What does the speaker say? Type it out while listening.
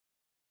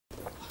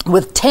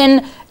with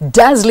 10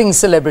 dazzling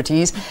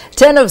celebrities,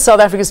 10 of South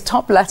Africa's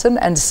top Latin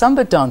and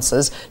samba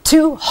dancers,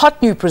 2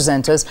 hot new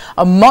presenters,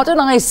 a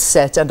modernized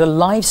set and a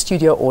live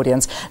studio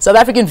audience. South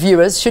African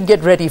viewers should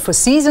get ready for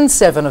Season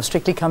 7 of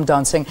Strictly Come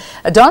Dancing,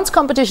 a dance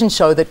competition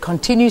show that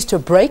continues to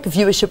break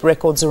viewership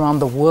records around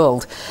the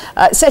world.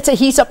 Set to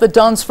heat up the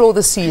dance floor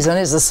this season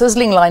is a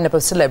sizzling lineup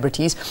of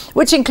celebrities,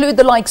 which include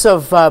the likes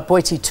of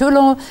Boiti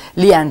Tulo,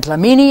 Leanne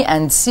Dlamini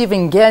and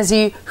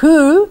Sivingezi,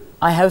 who...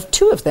 I have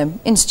 2 of them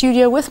in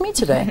studio with me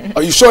today.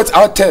 Are you sure it's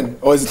our 10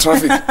 or is it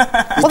traffic?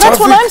 Well, that's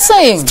what I'm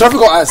saying. It's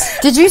traffic or us?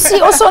 Did you see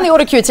also on the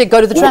auto cue it said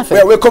go to the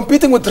traffic? We're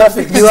competing with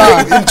traffic. You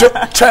are.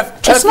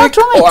 Traffic it's not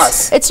right. Or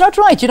us? It's not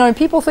right. You know,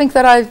 people think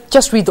that I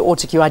just read the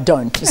auto cue. I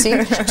don't. You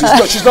see?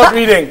 She's not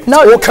reading.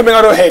 No, it's all coming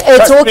out of her head.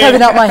 It's all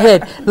coming out my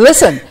head.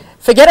 Listen.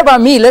 Forget about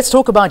me. Let's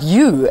talk about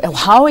you.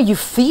 How are you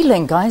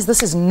feeling, guys?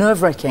 This is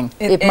nerve-wracking.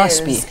 It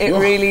must be. It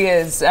really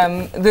is.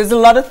 There's a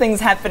lot of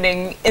things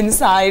happening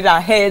inside our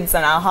heads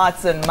and our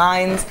hearts and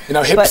minds. In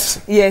our hips.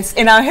 But yes,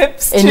 in our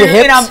hips in too. Your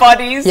hips? In our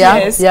bodies. Yeah,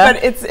 yes. yeah.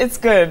 But it's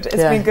good. It's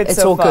been good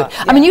it's so all far. good.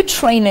 I mean, you're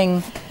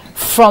training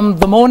from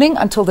the morning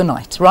until the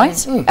night,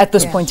 right? At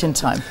this point in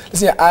time.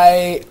 Listen,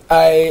 I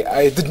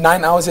did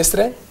 9 hours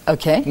yesterday.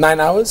 Okay. 9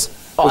 hours.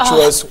 Which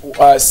was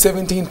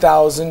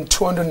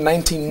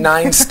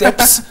 17,299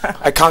 steps.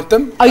 I count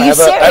them. Are you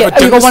serious?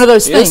 You got one of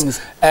those things?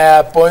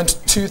 Burnt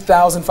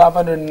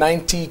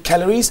 2,590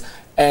 calories,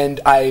 and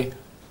I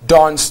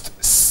danced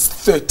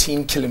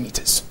 13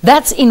 kilometers.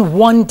 That's in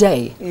one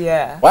day.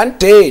 Yeah. One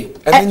day.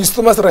 And then you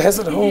still must rehearse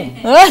at home.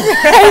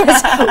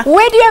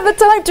 Where do you have the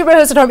time to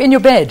rehearse at home? In your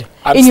bed?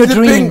 In your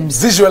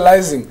dreams?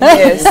 Visualizing.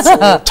 Yes.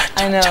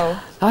 I know.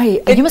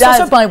 You must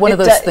also buy one of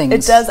those things.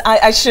 It does.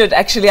 I should,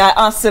 actually. I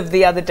asked Siv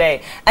the other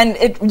day. And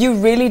you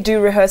really do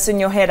rehearse in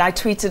your head. I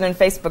tweeted and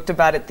Facebooked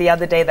about it the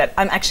other day that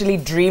I'm actually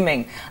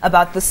dreaming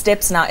about the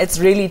steps now. It's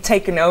really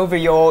taken over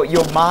your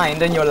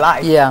mind and your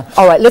life. Yeah.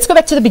 All right, let's go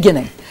back to the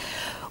beginning.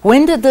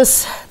 When did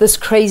this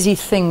crazy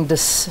thing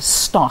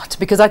start?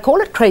 Because I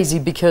call it crazy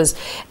because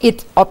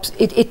it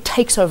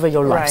takes over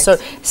your life. Right. So,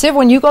 Siv,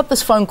 when you got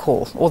this phone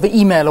call or the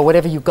email or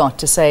whatever you got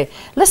to say,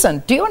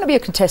 listen, do you want to be a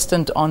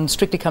contestant on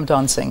Strictly Come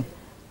Dancing?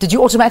 Did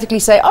you automatically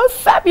say, oh,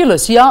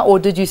 fabulous, yeah? Or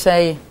did you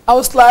say... I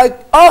was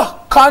like, oh,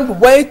 can't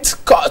wait.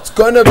 God, it's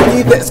gonna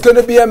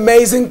be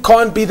amazing.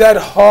 Can't be that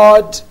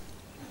hard.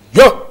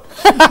 Yo!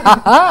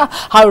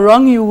 How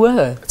wrong you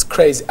were. It's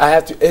crazy.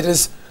 I've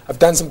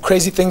done some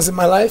crazy things in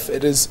my life.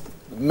 It is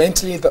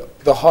mentally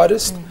the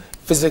hardest,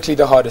 physically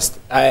the hardest.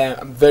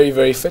 I'm very,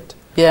 very fit.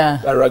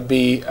 Yeah. At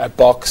rugby, at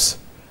box.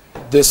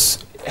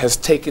 This has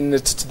taken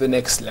it to the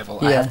next level,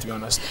 I have to be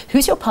honest.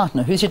 Who's your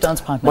partner? Who's your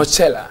dance partner?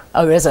 Marcella.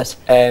 Oh, is it?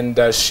 And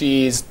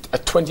she's a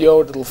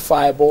 20-year-old little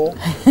fireball.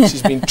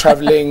 She's been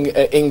traveling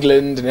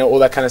England and all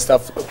that kind of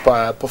stuff,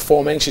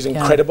 performing. She's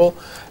incredible.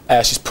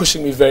 She's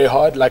pushing me very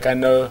hard, like I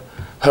know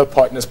her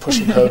partner's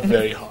pushing her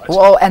very hard.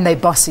 Well, and they're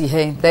bossy,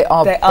 hey? They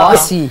are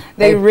bossy.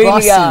 They really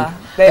bossy. are.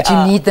 But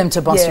you need them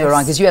to boss you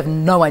around because you have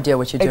no idea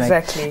what you're doing.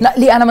 Exactly. Now,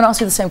 Leanne, I'm going to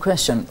ask you the same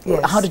question.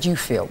 Yes. How did you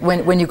feel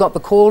when you got the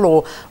call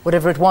or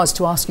whatever it was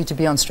to ask you to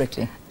be on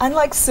Strictly?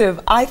 Unlike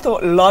Siv, I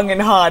thought long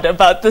and hard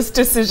about this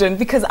decision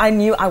because I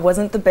knew I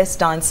wasn't the best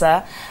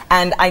dancer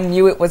and I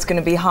knew it was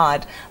going to be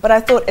hard. But I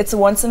thought it's a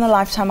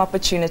once-in-a-lifetime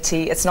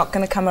opportunity. It's not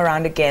going to come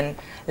around again.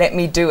 Let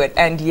me do it.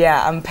 And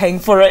yeah, I'm paying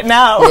for it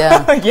now.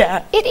 Yeah.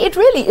 Yeah. It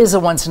really is a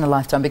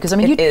once-in-a-lifetime because, I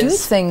mean, you do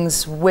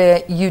things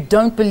where you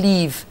don't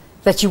believe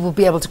that you will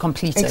be able to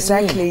complete it.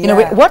 Exactly. You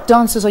know, what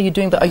dances are you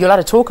doing? Are you allowed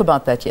to talk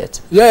about that yet?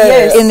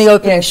 Yes. In the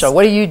opening show,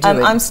 what are you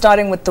doing? I'm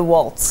starting with the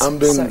waltz. I'm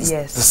doing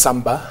the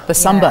samba. The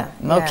samba.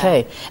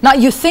 Okay. Now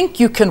you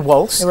think you can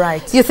waltz.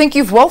 Right. You think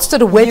you've waltzed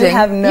at a wedding. You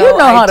have no idea. You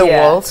know how to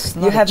waltz.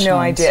 You have no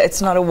idea.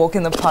 It's not a walk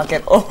in the park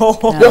at all.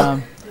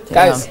 No.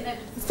 Guys,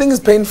 this thing is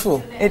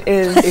painful. It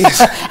is.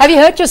 Have you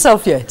hurt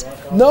yourself yet?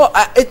 No,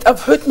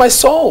 I've hurt my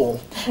soul.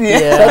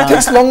 Yeah. It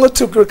takes longer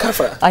to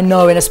recover. I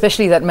know, and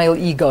especially that male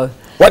ego.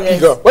 What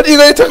ego? What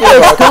ego are you talking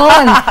about? It's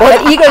gone.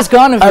 That ego's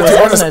gone of yours,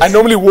 honest, I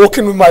normally walk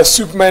in with my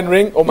Superman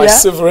ring or my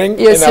Civ ring,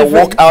 and I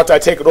walk out, I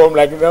take it home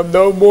like,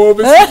 no more of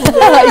it.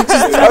 You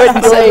just throw it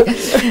and say,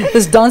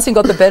 this dancing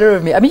got the better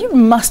of me. I mean, you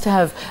must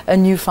have a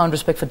newfound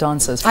respect for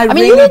dancers. I mean,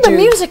 really you're in the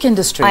music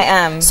industry. I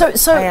am. So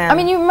I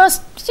mean, you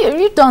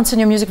dance in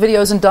your music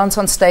videos and dance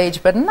on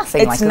stage, but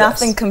nothing like this. It's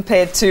nothing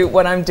compared to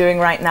what I'm doing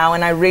right now,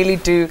 and I really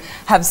do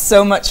have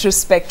so much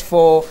respect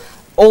for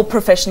all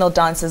professional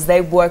dancers.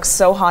 They work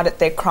so hard at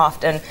their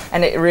craft, and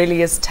it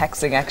really is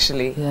taxing,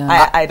 actually.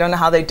 Yeah. I don't know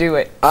how they do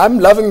it. I'm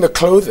loving the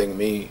clothing,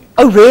 me.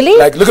 Oh, really?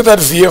 Like, look at that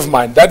V of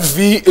mine. That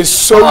V is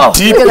so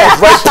deep,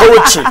 it's right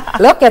poetry.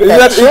 Look at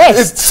that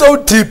dress. It's so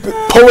deep,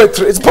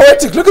 poetry. It's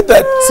poetic, look at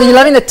that. So you're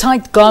loving the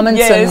tight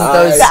garments and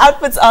those... The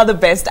outfits are the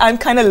best. I'm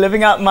kind of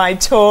living out my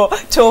tour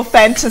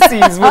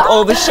fantasies with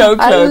all the show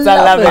clothes. I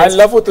love it. I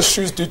love what the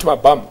shoes do to my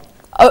bum.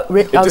 Oh,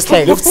 it just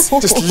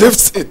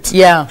lifts it.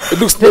 Yeah, it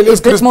looks a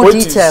bit more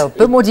detail.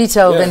 Bit more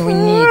detail than we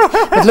need.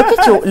 But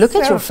look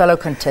at your fellow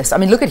contestant. I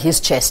mean, look at his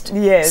chest.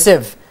 Yes.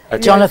 Siv,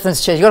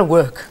 Jonathan's chest. You got to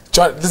work.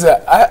 John, listen,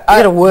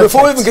 gotta work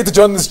before we it. even get to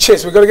Jonathan's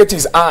chest, we've got to get to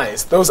his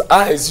eyes. Those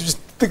eyes, you just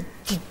think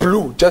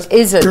blue, just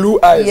Is it? blue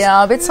eyes.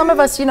 Yeah, but some of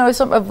us, you know,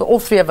 all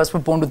three of us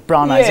were born with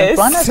brown eyes, and Yes.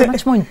 brown eyes are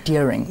much more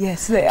endearing.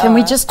 Yes, they Can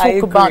we are. just I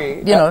talk about, agree.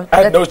 you know, I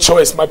had no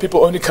choice. My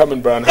people only come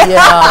in brown.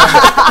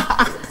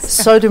 yeah.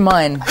 So do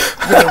mine.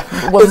 You know,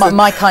 well,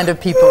 my kind of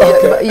people.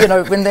 Okay. You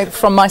know, when they're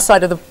from my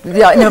side of the.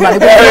 Yeah, never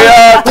mind.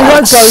 We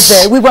won't go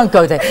there. We won't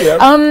go there.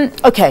 Yeah.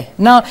 Okay,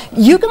 now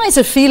you guys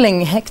are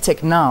feeling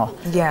hectic now.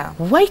 Yeah.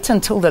 Wait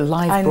until the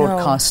live I know.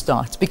 broadcast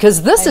starts,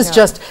 because this I is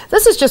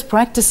know. just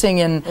practicing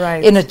in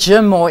Right. in a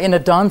gym or in a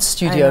dance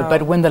studio. know.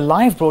 But when the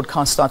live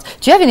broadcast starts,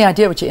 do you have any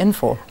idea what you're in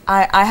for?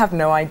 I have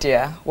no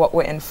idea what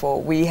we're in for.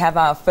 We have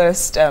our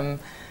first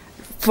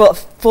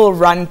full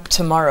run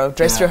tomorrow,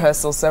 dress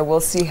rehearsal, so we'll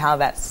see how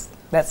that's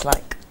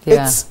like.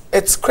 Yeah.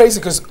 It's crazy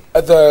because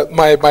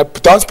my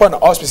dance partner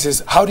asked me,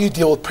 says, how do you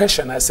deal with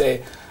pressure? And I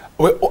say,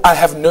 I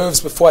have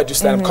nerves before I do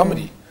stand-up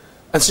comedy.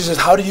 And she says,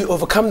 how do you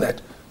overcome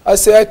that? I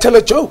say, I tell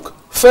a joke.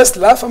 First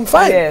laugh, I'm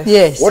fine. Yes.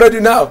 Yes. What do I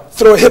do now?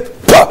 Throw a hip.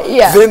 Pah!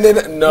 Yeah.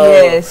 Then no.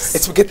 Yes.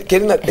 It's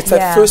getting that. It's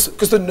that first,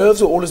 because the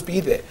nerves will always be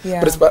there. Yeah.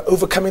 But it's about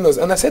overcoming those.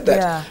 And I said that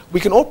Yeah.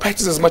 we can all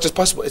practice as much as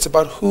possible. It's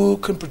about who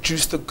can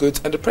produce the goods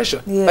under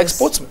pressure, like Yes.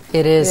 sportsmen.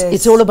 It is. Yes.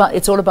 It's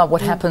all about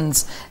what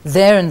happens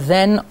there and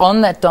then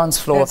on that dance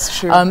floor. That's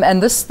true.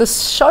 And this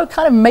show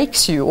kind of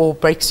makes you or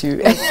breaks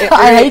you.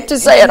 I hate to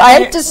say it. I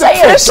hate to say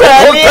it.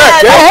 Hold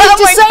back, I hate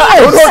to say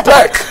Don't it. hold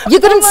back. You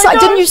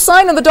didn't you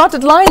sign on the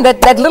dotted line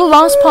that little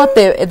last part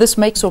there? This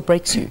makes or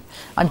breaks you.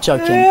 I'm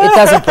joking. It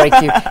doesn't break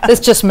you.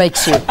 This just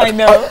makes you. I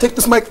know. Take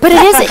this mic. But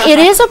it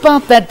is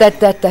about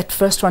that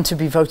first one to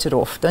be voted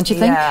off, don't you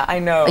think? Yeah, I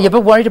know. Are you a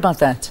bit worried about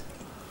that?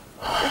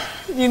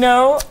 You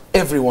know?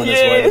 Everyone is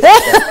Yes. worried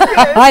about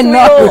that. I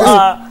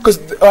know. Because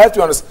I have to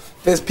be honest,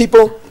 there's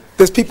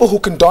people who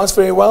can dance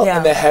very well Yeah.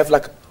 and they have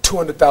like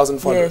 200,000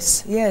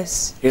 followers.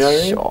 Yes. You know what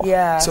I mean? Sure.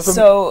 Yeah. So from-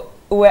 So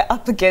we're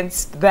up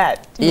against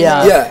that.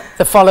 Yeah. Yeah.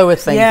 The follower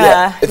thing.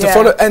 Yeah. It's a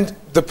follow, and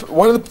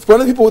one of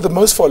the people with the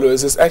most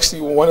followers is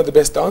actually one of the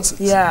best dancers.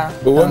 Yeah.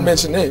 We won't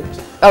mention names.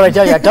 All right,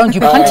 don't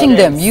you punting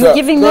them? You So-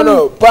 giving no, them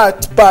No,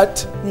 but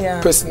Yeah.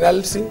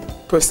 personality,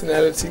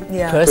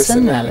 Yeah.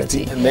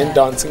 Personality. and then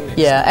dancing next.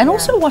 Yeah, and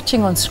also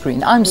watching on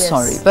screen. I'm Yes.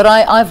 sorry, but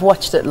I've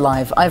watched it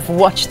live. I've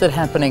watched it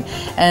happening.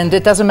 And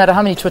it doesn't matter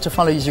how many Twitter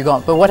followers you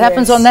got, but what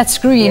happens Yes. on that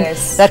screen,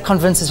 Yes. that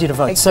convinces you to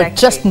vote. Exactly.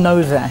 So just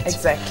know that.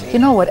 Exactly. You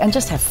know what? And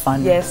just have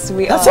fun. Yes,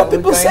 we That's are. what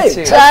people We're say.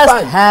 going to. Have Just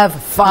fun. have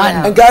fun.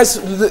 Yeah. And guys,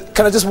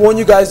 can I just warn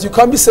you guys, you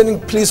can't be sending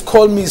please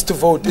call me's to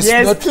vote. It's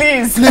Yes, not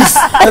please.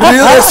 a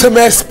real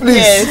SMS, please.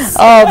 Yes.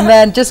 Oh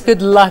man, just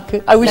good luck.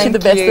 I wish you Thank the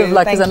best you. of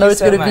luck, because I Thank know you it's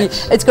so going to be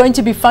much. it's going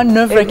to be fun,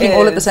 nerve-wracking It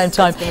all at the is. same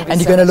time, It's gonna be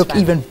and you're so going to much look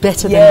fun. even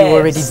better than you Yes.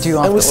 already do. And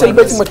after we're all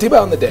celebrating of this.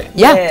 Matiba on the day.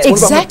 Yeah, Yes.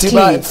 It's all about exactly.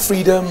 Matiba and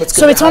freedom.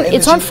 So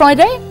it's on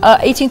Friday,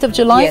 18th of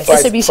July, Yes.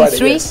 SABC Friday,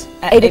 3, yes.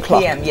 At 8 8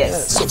 o'clock. p.m.,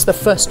 yes. That's the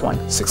first one.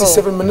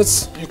 67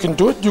 minutes. You can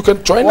do it. You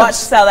can join Watch us.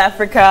 South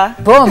Africa.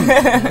 Boom.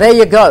 There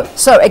you go.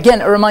 So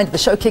again, a reminder, the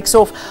show kicks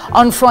off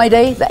on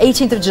Friday, the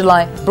 18th of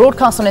July,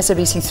 broadcast on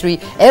SABC 3,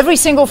 every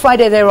single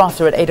Friday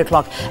thereafter at 8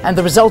 o'clock, and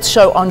the results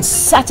show on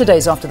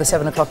Saturdays after the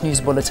 7 o'clock news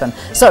bulletin.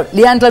 So,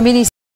 Leanne Dlamini,